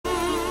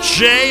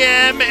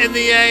JM in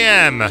the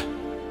AM.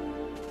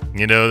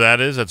 You know who that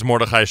is? That's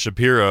Mordechai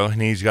Shapiro,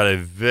 and he's got a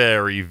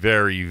very,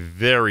 very,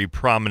 very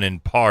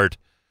prominent part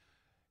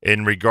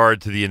in regard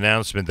to the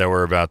announcement that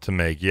we're about to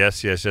make.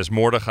 Yes.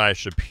 Mordechai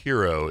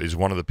Shapiro is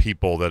one of the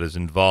people that is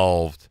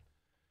involved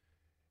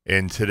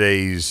in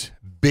today's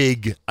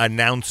big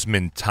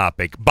announcement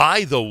topic.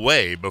 By the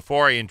way,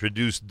 before I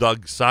introduce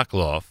Doug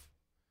Sokloff,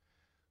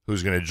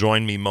 who's going to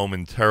join me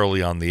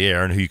momentarily on the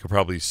air and who you can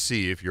probably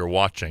see if you're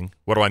watching.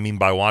 What do I mean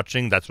by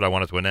watching? That's what I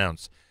wanted to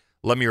announce.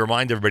 Let me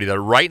remind everybody that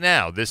right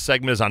now, this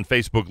segment is on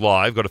Facebook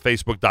Live. Go to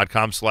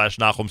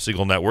facebook.com/Nachum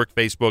Segal Network,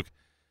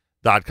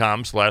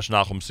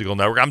 facebook.com/Nachum Segal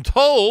Network. I'm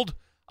told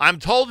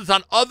it's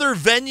on other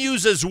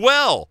venues as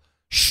well.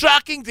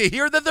 Shocking to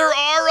hear that there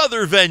are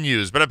other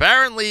venues, but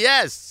apparently,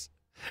 yes.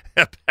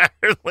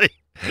 Apparently,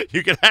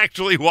 you can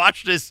actually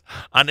watch this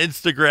on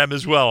Instagram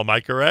as well. Am I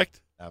correct?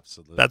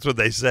 Absolutely. That's what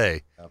they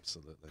say.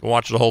 Absolutely. You can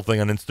watch the whole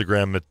thing on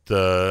Instagram at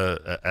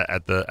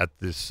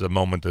this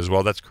moment as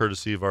well. That's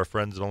courtesy of our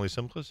friends at Only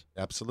Simchas?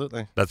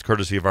 Absolutely. That's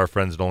courtesy of our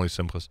friends at Only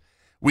Simchas.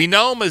 We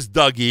know him as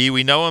Dougie.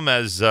 We know him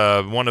as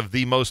one of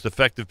the most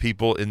effective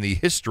people in the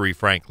history,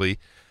 frankly,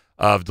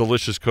 of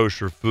delicious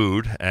kosher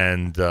food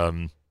and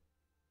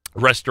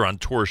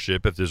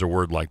restaurateurship, if there's a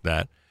word like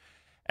that.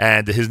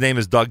 And his name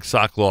is Doug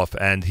Sokloff,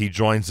 and he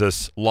joins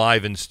us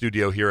live in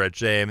studio here at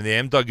JM in the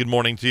AM. Doug, good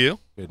morning to you.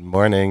 Good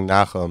morning,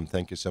 Nachum.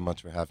 Thank you so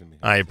much for having me.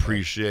 I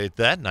appreciate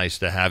that. Nice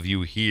to have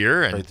you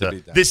here. Great to be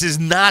back. This is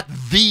not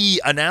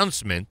the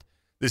announcement.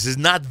 This is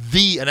not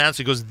the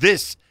announcement because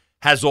this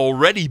has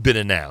already been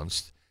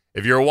announced.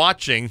 If you're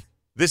watching,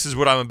 this is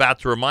what I'm about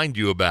to remind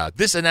you about.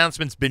 This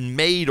announcement's been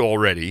made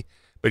already,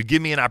 but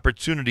give me an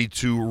opportunity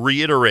to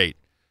reiterate.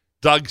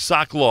 Doug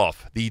Sokloff,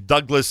 the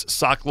Douglas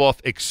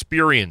Sokloff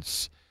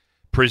Experience,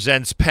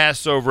 presents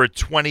Passover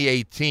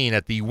 2018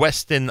 at the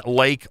Westin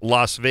Lake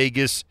Las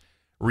Vegas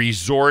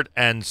Resort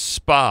and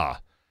Spa.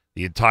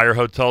 The entire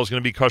hotel is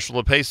going to be kosher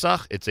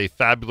LePesach. It's a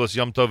fabulous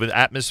Yom Tov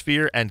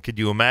atmosphere, and could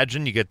you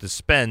imagine you get to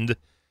spend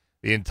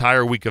the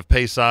entire week of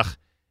Pesach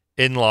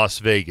in Las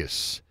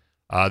Vegas.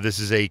 This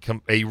is a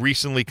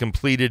recently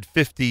completed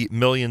 $50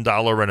 million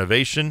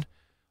renovation.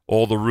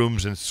 All the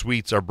rooms and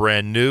suites are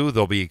brand new.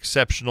 There'll be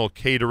exceptional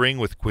catering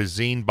with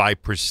cuisine by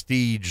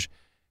prestige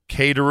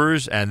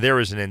caterers, and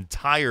there is an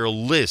entire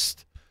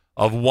list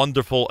of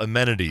wonderful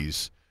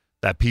amenities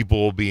that people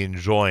will be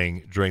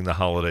enjoying during the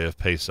holiday of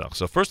Pesach.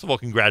 So first of all,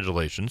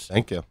 congratulations.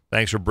 Thank you.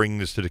 Thanks for bringing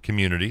this to the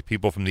community.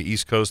 People from the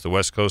East Coast, the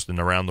West Coast, and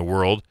around the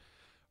world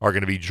are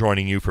going to be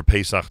joining you for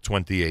Pesach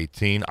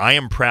 2018. I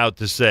am proud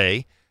to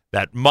say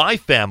that my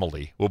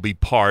family will be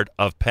part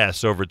of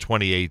Passover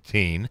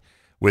 2018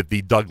 with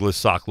the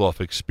Douglas Sokloff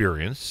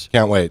Experience.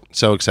 Can't wait.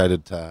 So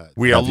excited to have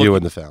you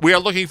and the family. We are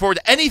looking forward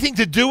to anything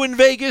to do in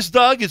Vegas,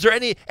 Doug. Is there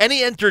any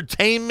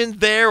entertainment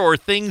there or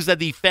things that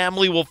the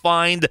family will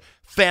find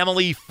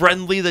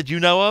family-friendly that you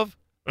know of?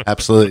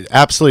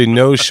 Absolutely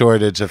no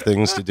shortage of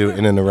things to do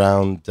in and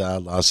around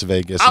Las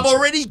Vegas. I'm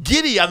already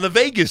giddy on the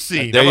Vegas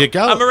scene. There you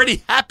go. I'm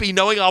already happy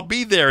knowing I'll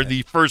be there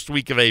the first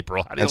week of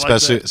April. How do you like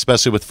that?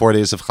 Especially with 4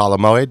 days of Chol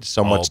Hamoed,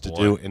 so much to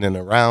do in and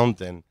around.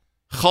 And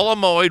Chol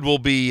Hamoed will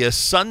be a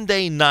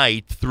Sunday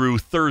night through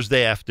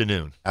Thursday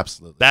afternoon.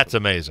 Absolutely. That's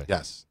amazing.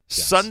 Yes.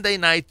 Sunday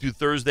night through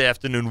Thursday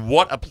afternoon.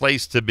 What a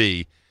place to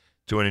be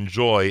to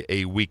enjoy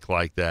a week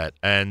like that.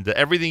 And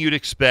everything you'd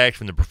expect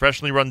from the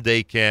professionally run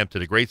day camp to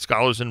the great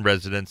scholars in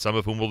residence, some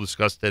of whom we'll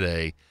discuss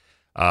today.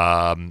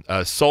 A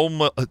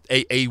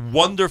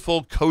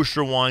wonderful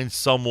kosher wine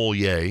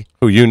sommelier.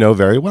 Who you know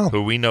very well.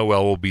 Who we know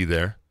well will be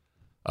there.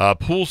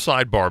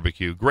 Poolside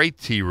barbecue, great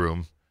tea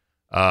room.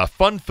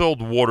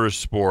 Fun-filled water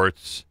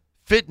sports,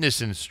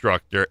 fitness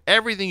instructor,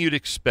 everything you'd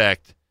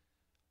expect,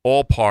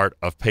 all part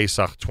of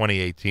Pesach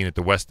 2018 at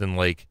the Westin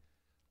Lake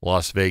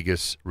Las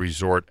Vegas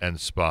Resort and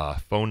Spa.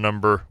 Phone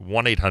number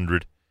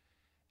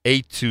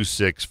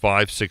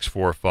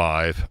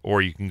 1-800-826-5645,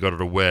 or you can go to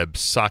the web,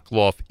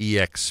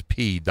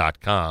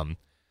 SokloffEXP.com.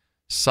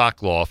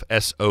 Sokloff,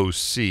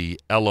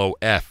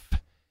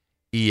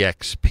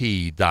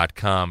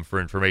 SOCLOF.exp.com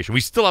for information.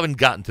 We still haven't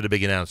gotten to the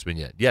big announcement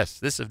yet. Yes,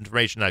 this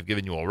information I've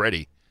given you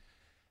already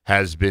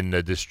has been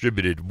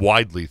distributed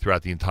widely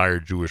throughout the entire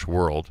Jewish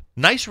world.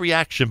 Nice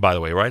reaction, by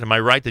the way, right? Am I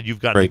right that you've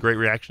gotten a great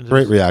reaction to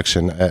Great this?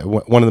 reaction.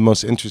 One of the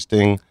most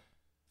interesting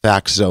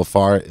facts so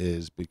far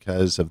is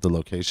because of the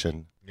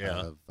location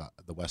of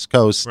the West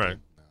Coast, right.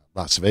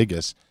 Las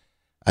Vegas,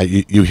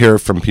 you hear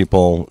from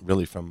people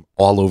really from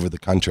all over the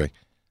country.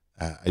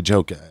 I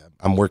joke,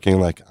 I'm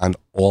working like on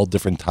all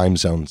different time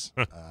zones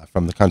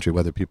from the country,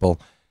 whether people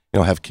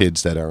have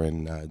kids that are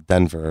in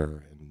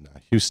Denver, in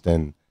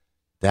Houston,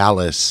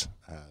 Dallas,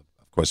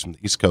 of course from the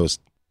East Coast,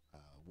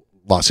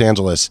 Los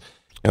Angeles.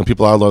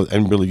 People are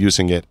and really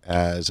using it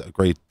as a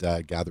great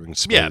gathering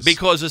space. Yeah,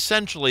 because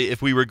essentially,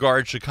 if we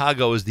regard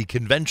Chicago as the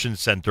convention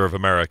center of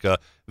America,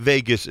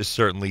 Vegas is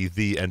certainly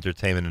the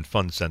entertainment and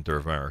fun center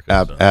of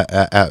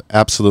America.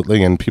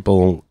 Absolutely, and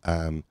people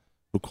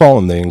who call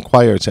and they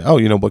inquire and say, "Oh,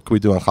 what can we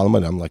do on Chol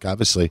Hamoed?" I'm like,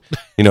 obviously,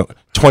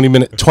 20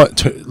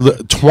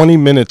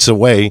 minutes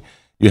away,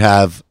 you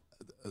have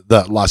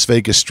the Las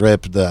Vegas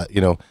Strip,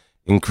 the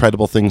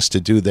incredible things to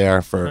do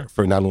there for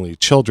not only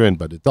children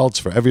but adults,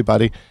 for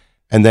everybody.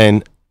 And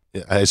then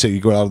I say you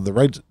go out of the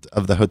right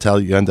of the hotel,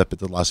 you end up at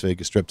the Las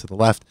Vegas Strip to the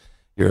left.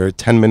 You're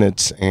 10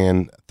 minutes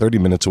and 30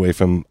 minutes away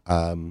from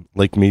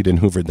Lake Mead and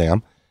Hoover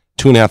Dam,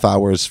 2.5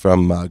 hours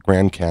from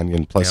Grand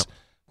Canyon, plus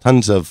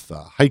tons of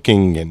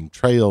hiking and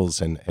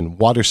trails and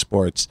water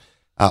sports,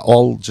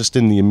 all just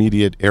in the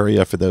immediate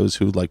area for those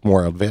who like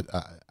more of it,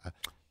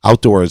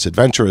 outdoors,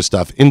 adventurous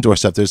stuff, indoor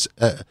stuff. There's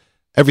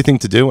everything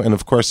to do. And,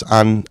 of course,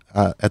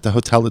 at the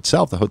hotel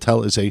itself, the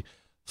hotel is a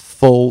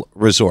full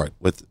resort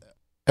with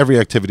every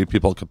activity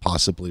people could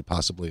possibly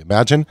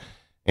imagine.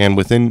 And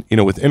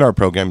within our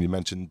program, you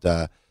mentioned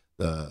the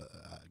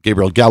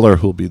Gabriel Geller,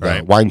 who will be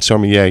the wine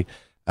sommelier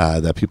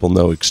that people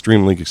know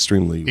extremely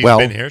well.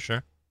 He's been here,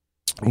 sure.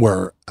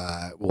 We'll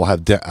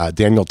have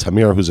Daniel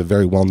Tamir, who's a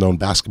very well-known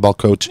basketball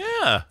coach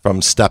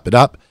from Step It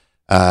Up.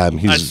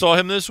 I saw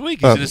him this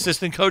week. He's an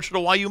assistant coach at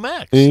the YU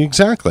Max.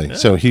 Exactly. Yeah.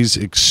 So he's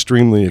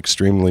extremely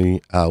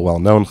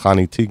well-known.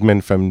 Chani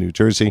Tiegman from New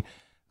Jersey.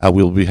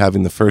 We'll be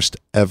having the first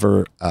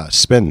ever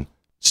spin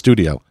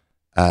studio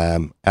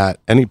at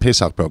any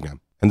Pesach program.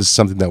 And this is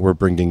something that we're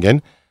bringing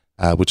in,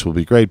 which will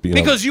be great.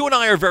 Because you and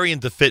I are very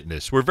into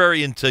fitness. We're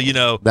very into,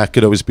 That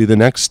could always be the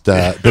next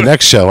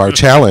show, our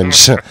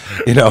challenge.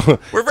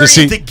 We're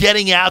very into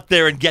getting out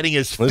there and getting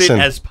as fit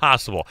as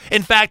possible.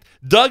 In fact,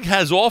 Doug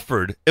has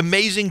offered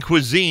amazing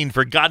cuisine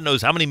for God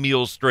knows how many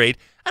meals straight.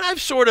 And I've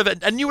sort of,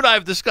 and you and I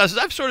have discussed it,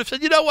 I've sort of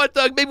said, you know what,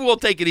 Doug, maybe we'll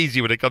take it easy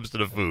when it comes to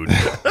the food.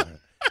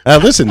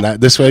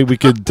 This way we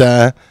could...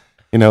 get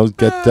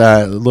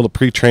a little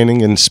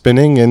pre-training and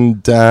spinning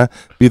and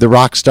be the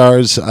rock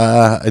stars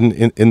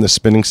in the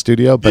spinning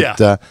studio. But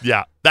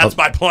that's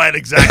my plan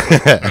exactly.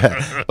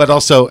 But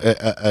also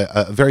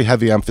a very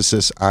heavy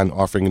emphasis on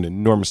offering an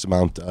enormous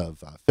amount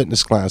of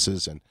fitness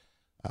classes and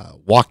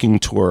walking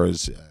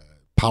tours,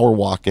 power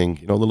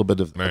walking, a little bit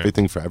of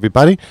everything for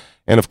everybody.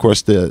 And, of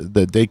course,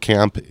 the day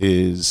camp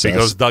is...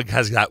 Because Doug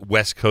has that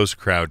West Coast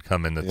crowd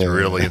coming that's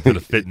really into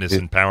the fitness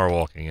and power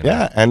walking.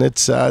 And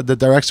it's the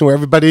direction where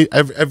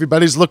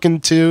everybody's looking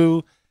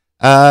to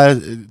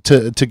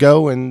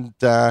go. And,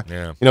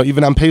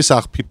 even on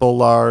Pesach,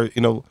 people are,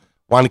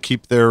 want to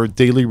keep their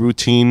daily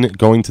routine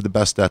going to the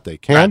best that they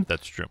can. Right,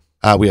 that's true.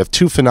 We have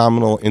two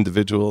phenomenal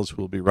individuals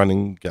who will be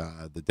running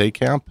the day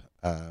camp,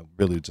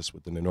 really just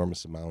with an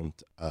enormous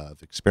amount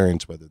of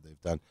experience, whether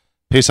they've done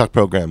Pesach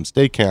programs,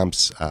 day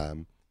camps,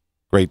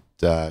 great,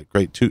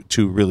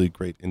 two really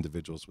great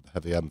individuals with a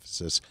heavy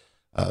emphasis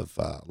of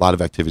a lot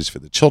of activities for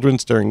the children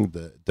during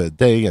the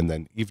day and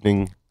then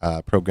evening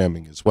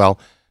programming as well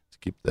to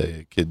keep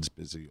the kids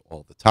busy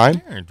all the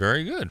time. Yeah,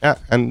 very good. Yeah,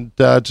 and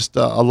just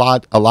a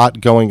lot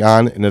going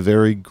on in a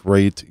very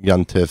great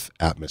Yontif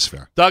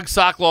atmosphere. Doug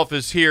Sokloff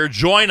is here.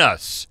 Join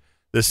us.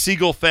 The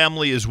Siegel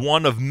family is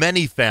one of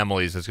many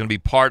families that's going to be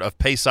part of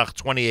Pesach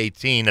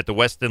 2018 at the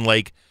Westin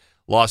Lake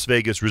Las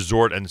Vegas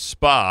Resort and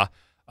Spa.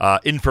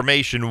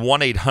 Information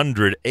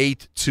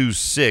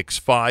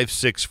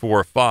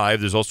 1-800-826-5645.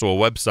 There's also a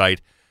website,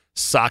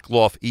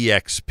 Sokloff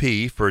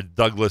EXP, for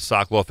Douglas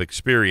Sokloff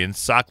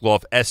Experience.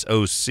 Sokloff,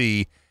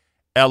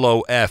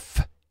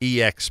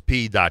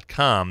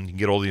 SOCLOF-EXP.com. You can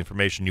get all the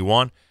information you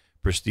want.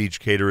 Prestige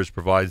Caterers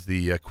provides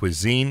the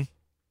cuisine,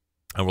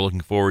 and we're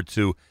looking forward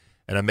to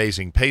an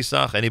amazing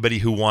Pesach. Anybody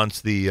who wants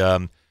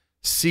the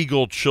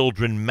Siegel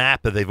Children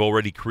map that they've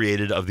already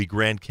created of the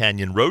Grand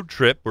Canyon road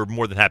trip, we're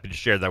more than happy to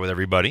share that with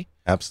everybody.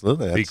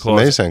 Absolutely. That's because,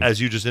 amazing.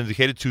 As you just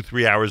indicated,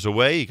 2-3 hours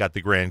away, you got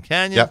the Grand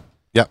Canyon.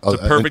 Yep.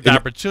 It's a perfect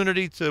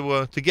opportunity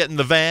to get in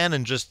the van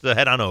and just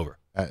head on over.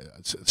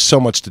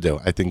 So much to do.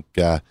 I think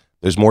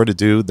there's more to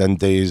do than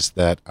days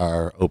that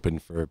are open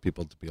for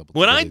people to be able to.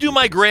 When I do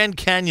my Grand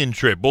Canyon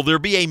trip, will there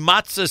be a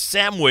matzah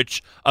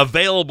sandwich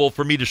available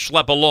for me to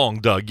schlep along,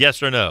 Doug?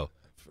 Yes or no?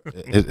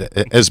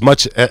 As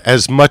much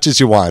as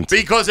you want.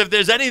 Because if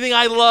there's anything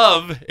I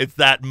love, it's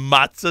that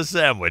matzah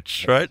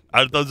sandwich, right?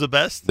 Aren't those the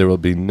best? There will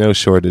be no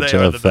shortage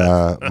of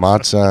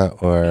matzah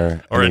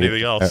or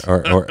anything else,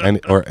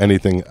 or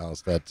anything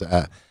else. That's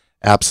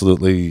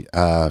absolutely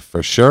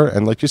for sure.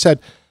 And like you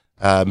said,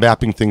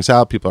 mapping things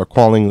out. People are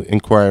calling,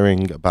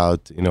 inquiring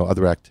about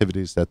other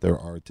activities that there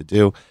are to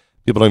do.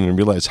 People don't even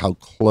realize how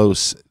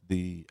close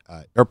the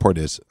airport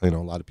is. A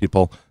lot of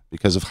people,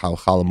 because of how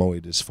Chol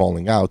Hamoed is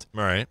falling out,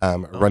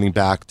 running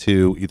back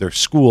to either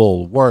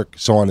school, work,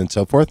 so on and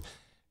so forth.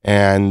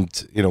 And,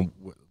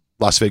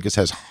 Las Vegas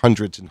has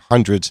hundreds and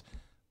hundreds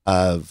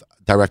of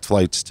direct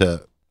flights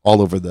to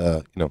all over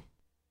the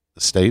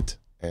state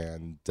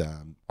and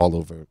all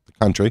over the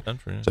country.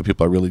 So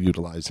people are really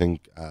utilizing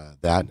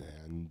that.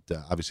 And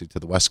obviously to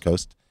the West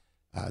Coast,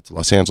 to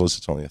Los Angeles,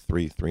 it's only a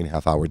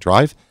 3.5 hour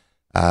drive.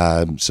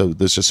 So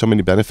there's just so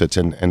many benefits.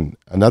 And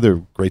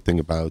another great thing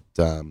about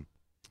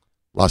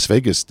Las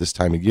Vegas this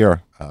time of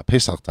year,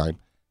 Pesach time,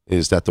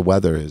 is that the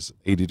weather is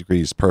 80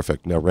 degrees,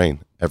 perfect, no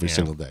rain every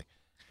single day.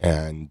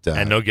 And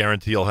no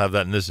guarantee you'll have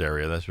that in this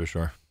area, that's for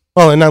sure.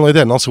 Well, and not only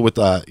that, and also with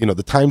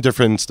the time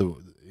difference,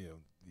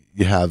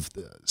 you have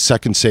the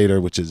second Seder,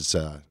 which is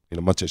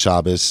Motzei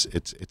Shabbos,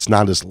 it's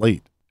not as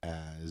late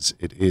as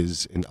it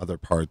is in other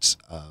parts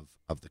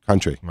of the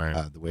country.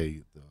 Right. The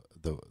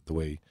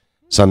way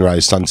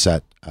sunrise,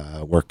 sunset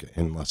work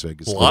in Las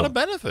Vegas. A lot of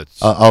benefits.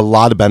 A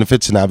lot of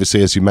benefits, and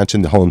obviously, as you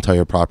mentioned, the whole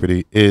entire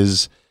property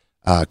is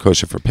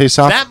kosher for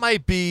Pesach. That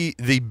might be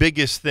the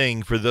biggest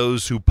thing for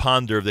those who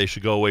ponder if they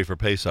should go away for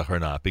Pesach or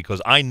not,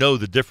 because I know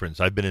the difference.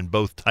 I've been in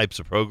both types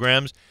of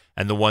programs,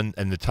 and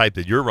the type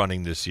that you're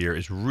running this year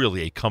is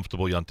really a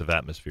comfortable Yontif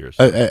atmosphere.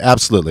 So.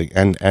 Absolutely,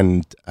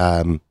 and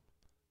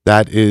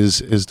that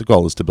is the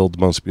goal, is to build the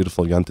most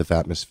beautiful Yontif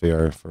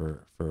atmosphere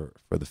for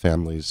the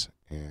families.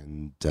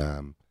 And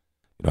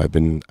I've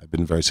been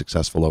very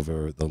successful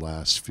over the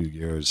last few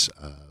years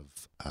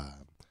of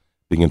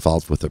being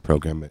involved with the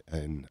program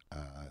in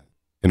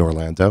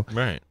Orlando.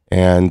 Right.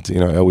 And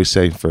I always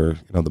say for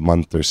the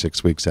month or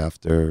 6 weeks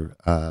after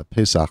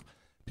Pesach,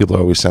 people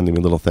are always sending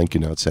me little thank you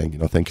notes saying,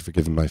 thank you for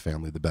giving my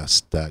family the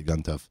best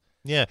Yontif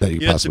that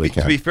you possibly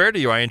can. To be fair to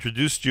you, I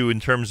introduced you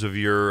in terms of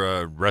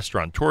your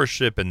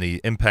restaurateurship and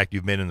the impact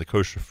you've made in the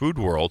kosher food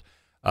world.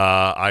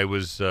 I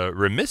was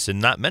remiss in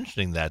not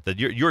mentioning that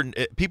you're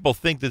people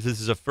think that this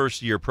is a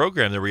first-year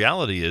program. The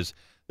reality is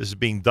this is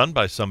being done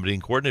by somebody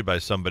and coordinated by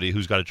somebody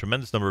who's got a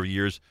tremendous number of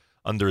years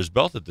under his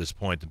belt at this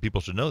point, and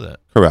people should know that.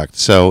 Correct.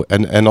 So,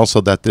 and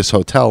also that this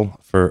hotel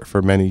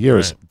for many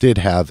years did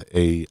have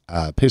a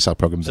Pesach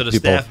program. So the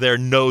staff there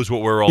knows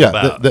what we're all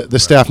about. The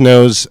staff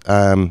knows,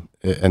 and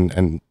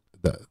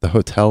the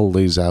hotel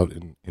lays out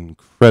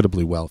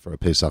incredibly well for a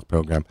Pesach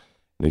program.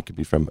 And it could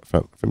be from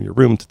your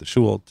room to the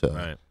shul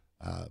to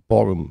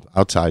ballroom,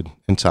 outside,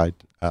 inside,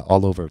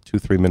 all over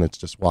 2-3 minutes,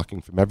 just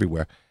walking from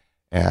everywhere.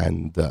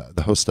 And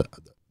the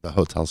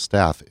hotel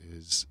staff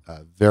is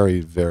very,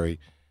 very.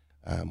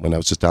 When I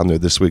was just down there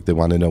this week, they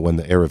want to know when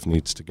the Erev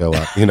needs to go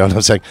up. You know what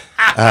I'm saying?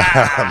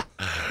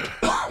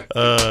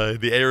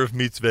 The Erev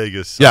meets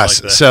Vegas.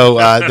 Yes. Like So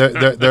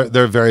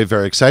they're very,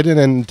 very excited,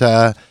 and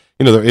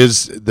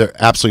there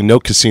absolutely no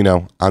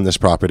casino on this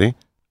property,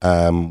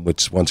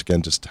 which once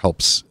again just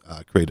helps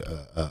create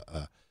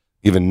a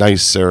even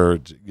nicer,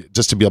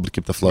 just to be able to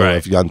keep the flow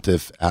of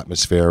Yontif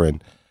atmosphere.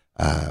 And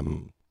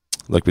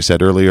like we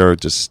said earlier,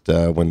 just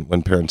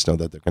when parents know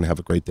that they're going to have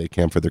a great day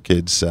camp for their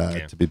kids,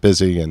 to be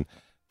busy. And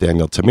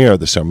Daniel Tamir,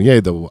 the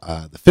sommelier,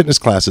 the fitness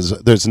classes,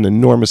 there's an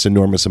enormous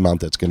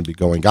amount that's going to be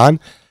going on.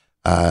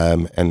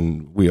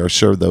 And we are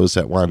sure those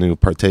that want to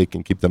partake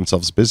and keep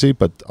themselves busy,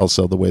 but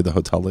also the way the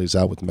hotel lays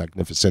out with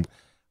magnificent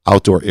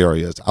outdoor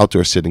areas,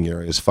 outdoor sitting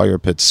areas, fire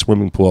pits,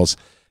 swimming pools.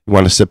 You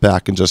want to sit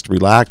back and just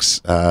relax,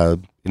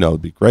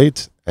 it'd be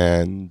great.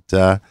 And,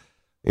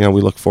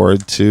 we look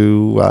forward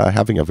to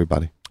having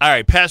everybody. All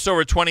right,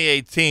 Passover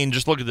 2018,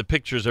 just look at the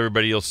pictures,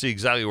 everybody. You'll see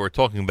exactly what we're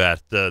talking about.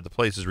 The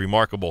place is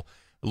remarkable.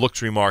 It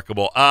looks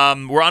remarkable.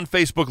 We're on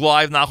Facebook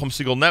Live, Nachum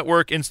Segal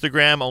Network,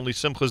 Instagram,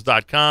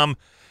 onlysimchas.com.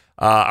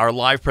 Our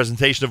live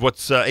presentation of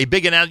what's a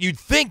big announcement. You'd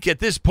think at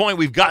this point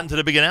we've gotten to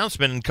the big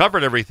announcement and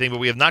covered everything, but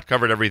we have not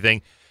covered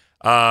everything.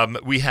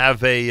 We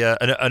have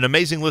an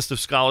amazing list of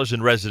scholars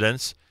in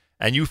residence,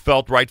 and you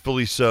felt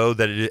rightfully so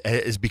that it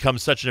has become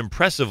such an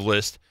impressive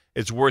list,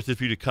 it's worth it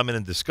for you to come in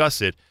and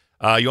discuss it.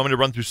 You want me to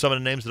run through some of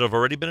the names that have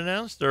already been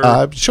announced?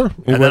 Or? Sure.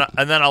 And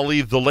then I'll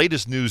leave the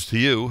latest news to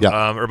you.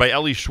 Yeah. Rabbi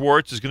Eli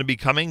Schwartz is going to be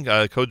coming,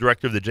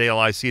 co-director of the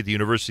JLIC at the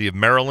University of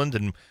Maryland,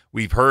 and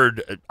we've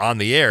heard on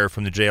the air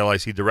from the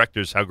JLIC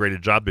directors how great a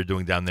job they're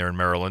doing down there in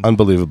Maryland.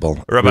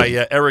 Unbelievable.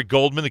 Rabbi Eric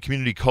Goldman, the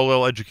community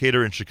kollel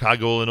educator in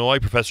Chicago, Illinois.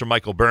 Professor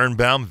Michael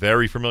Birnbaum,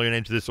 very familiar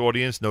name to this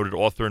audience, noted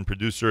author and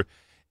producer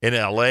in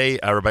L.A.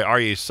 Rabbi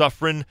Aryeh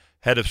Sufrin,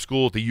 head of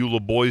school at the Eula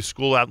Boys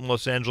School out in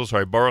Los Angeles.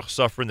 Rabbi Baruch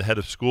Sufrin, the head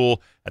of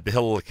school at the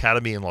Hillel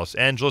Academy in Los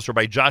Angeles.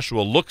 Rabbi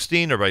Joshua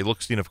Lookstein. Rabbi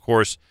Lookstein, of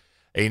course,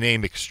 a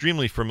name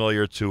extremely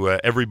familiar to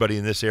everybody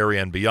in this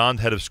area and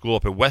beyond, head of school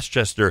up at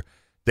Westchester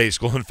Day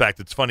School. In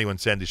fact, it's funny when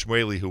Sandy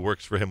Shmueli, who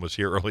works for him, was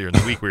here earlier in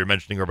the week. We were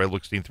mentioning Rabbi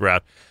Lookstein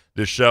throughout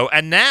the show.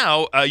 And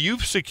now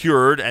you've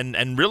secured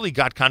and really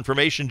got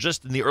confirmation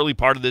just in the early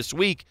part of this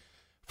week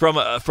from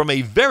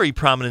a very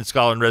prominent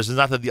scholar in residence.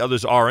 Not that the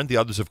others aren't. The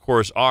others, of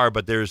course, are.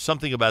 But there's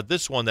something about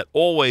this one that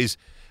always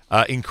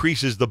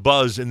increases the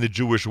buzz in the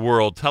Jewish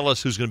world. Tell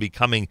us who's going to be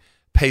coming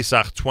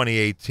Pesach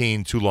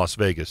 2018 to Las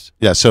Vegas.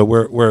 Yeah, so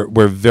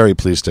we're very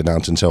pleased to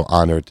announce and so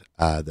honored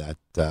that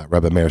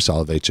Rabbi Meir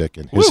Soloveitchik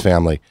and his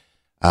family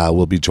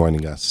will be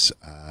joining us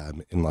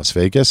in Las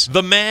Vegas.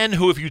 The man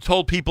who, if you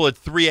told people at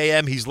 3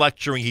 a.m. he's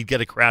lecturing, he'd get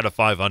a crowd of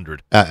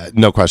 500.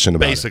 No question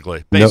about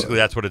Basically, it.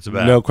 That's what it's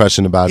about. No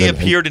question about he it.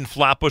 He appeared in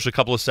Flatbush a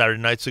couple of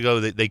Saturday nights ago.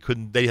 They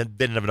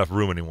didn't have enough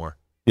room anymore.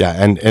 Yeah,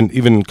 and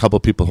even a couple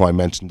of people who I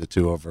mentioned it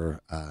to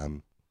over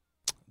the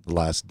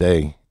last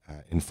day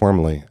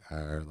informally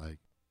are like,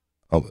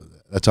 "Oh,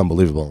 that's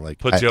unbelievable!" Like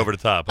puts you over the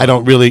top. Huh? I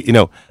don't really,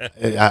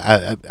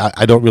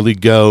 I don't really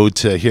go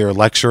to hear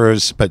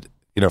lecturers, but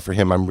for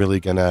him, I'm really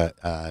gonna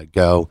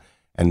go,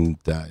 and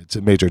it's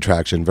a major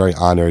attraction. Very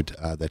honored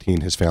that he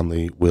and his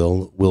family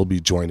will be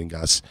joining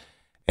us.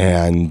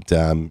 And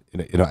I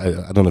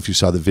don't know if you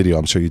saw the video.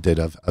 I'm sure you did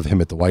of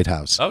him at the White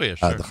House. Oh yeah,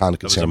 sure. The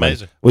Hanukkah was ceremony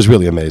amazing. was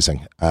really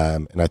amazing,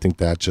 and I think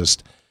that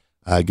just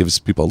gives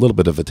people a little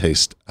bit of a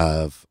taste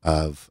of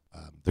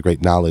the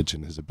great knowledge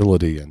and his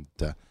ability, and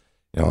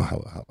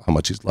how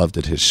much he's loved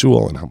at his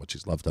shul and how much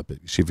he's loved up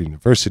at Yeshiva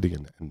University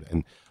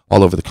and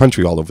all over the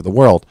country, all over the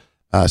world.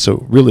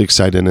 So really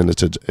excited, and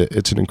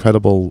it's an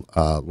incredible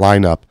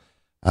lineup,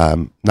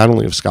 not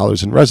only of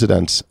scholars and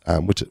residents,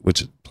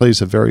 which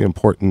plays a very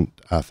important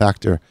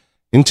factor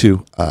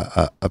into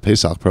a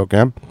Pesach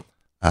program,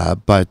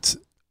 but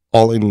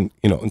all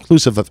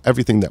inclusive of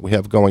everything that we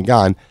have going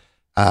on.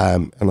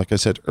 And like I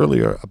said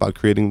earlier, about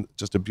creating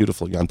just a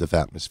beautiful Yom Tov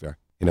atmosphere.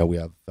 We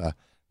have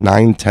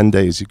 9-10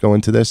 days. You go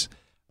into this,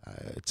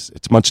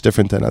 it's much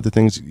different than other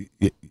things.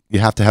 You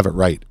have to have it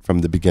right from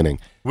the beginning.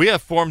 We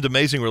have formed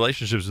amazing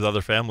relationships with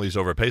other families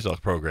over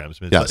Pesach programs.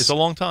 I mean, Yes. It's a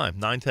long time,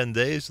 9-10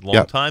 days, a long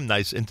Yep. time,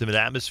 nice intimate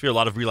atmosphere, a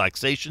lot of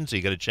relaxation, so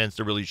you get a chance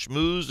to really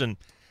schmooze, and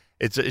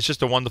it's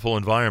just a wonderful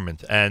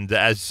environment. And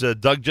as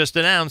Doug just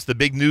announced, the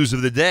big news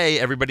of the day,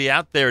 everybody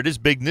out there, it is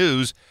big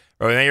news.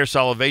 Rabbi Meir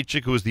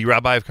Soloveitchik, who is the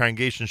rabbi of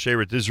Congregation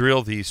Shearith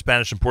Israel, the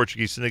Spanish and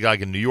Portuguese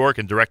synagogue in New York,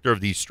 and director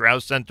of the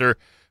Strauss Center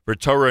for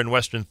Torah and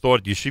Western Thought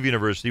at Yeshiva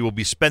University, will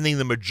be spending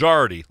the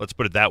majority, let's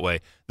put it that way,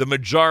 the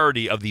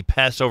majority of the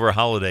Passover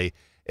holiday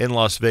in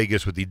Las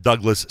Vegas with the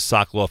Douglas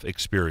Sokoloff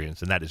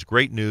Experience. And that is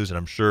great news, and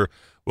I'm sure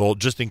will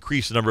just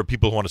increase the number of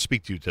people who want to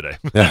speak to you today.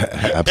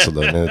 Yeah,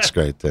 absolutely. And it's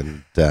great.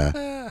 And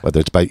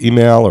whether it's by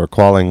email or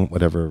calling,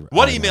 whatever.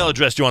 What email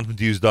address do you want them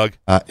to use, Doug?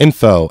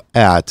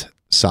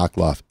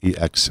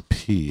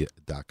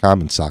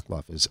 info@sokoloffexp.com, and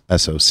Sokoloff is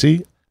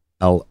SOCLOF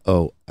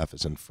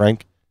as in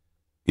Frank,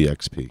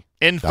 EXP.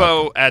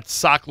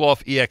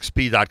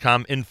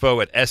 Info@sokoloffexp.com,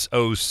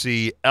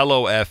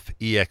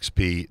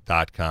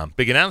 info@soclofexp.com.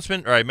 Big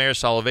announcement. All right, Meir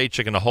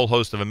Soloveitchik and a whole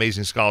host of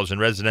amazing scholars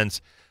and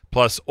residents,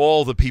 plus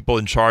all the people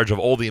in charge of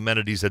all the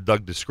amenities that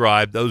Doug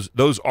described.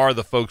 Those are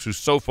the folks who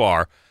so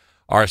far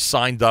are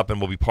signed up and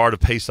will be part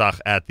of Pesach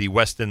at the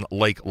Westin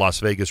Lake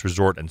Las Vegas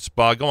Resort and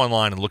Spa. Go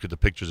online and look at the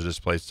pictures of this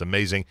place. It's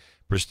amazing.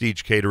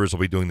 Prestige Caterers will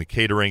be doing the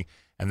catering,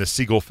 and the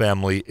Siegel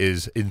family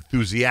is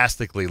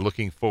enthusiastically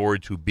looking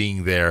forward to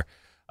being there.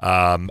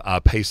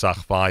 Pesach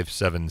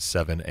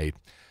 5778.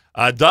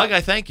 Doug, I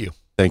thank you.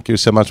 Thank you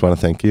so much. I want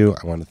to thank you.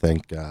 I want to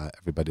thank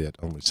everybody at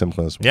Only Simchas.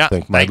 I want to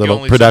thank my thank you, little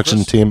Only production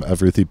Simchas. team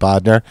of Ruthie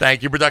Bodner.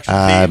 Thank you, production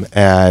team.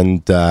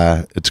 And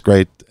it's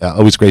great,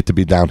 always great to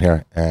be down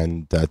here.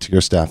 And to your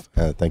staff,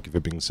 thank you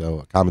for being so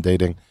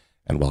accommodating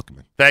and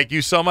welcoming. Thank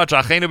you so much.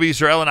 Achenu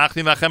b'Yisrael and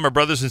Achim Achem, our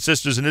brothers and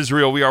sisters in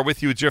Israel. We are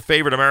with you. It's your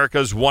favorite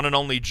America's one and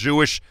only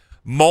Jewish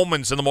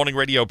Moments in the Morning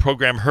radio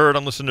program, heard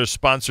on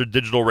listeners-sponsored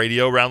digital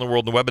radio around the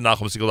world on the web at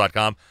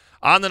NachumSegal.com,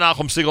 on the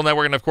Nachum Segal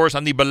Network, and, of course,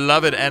 on the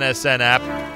beloved NSN app.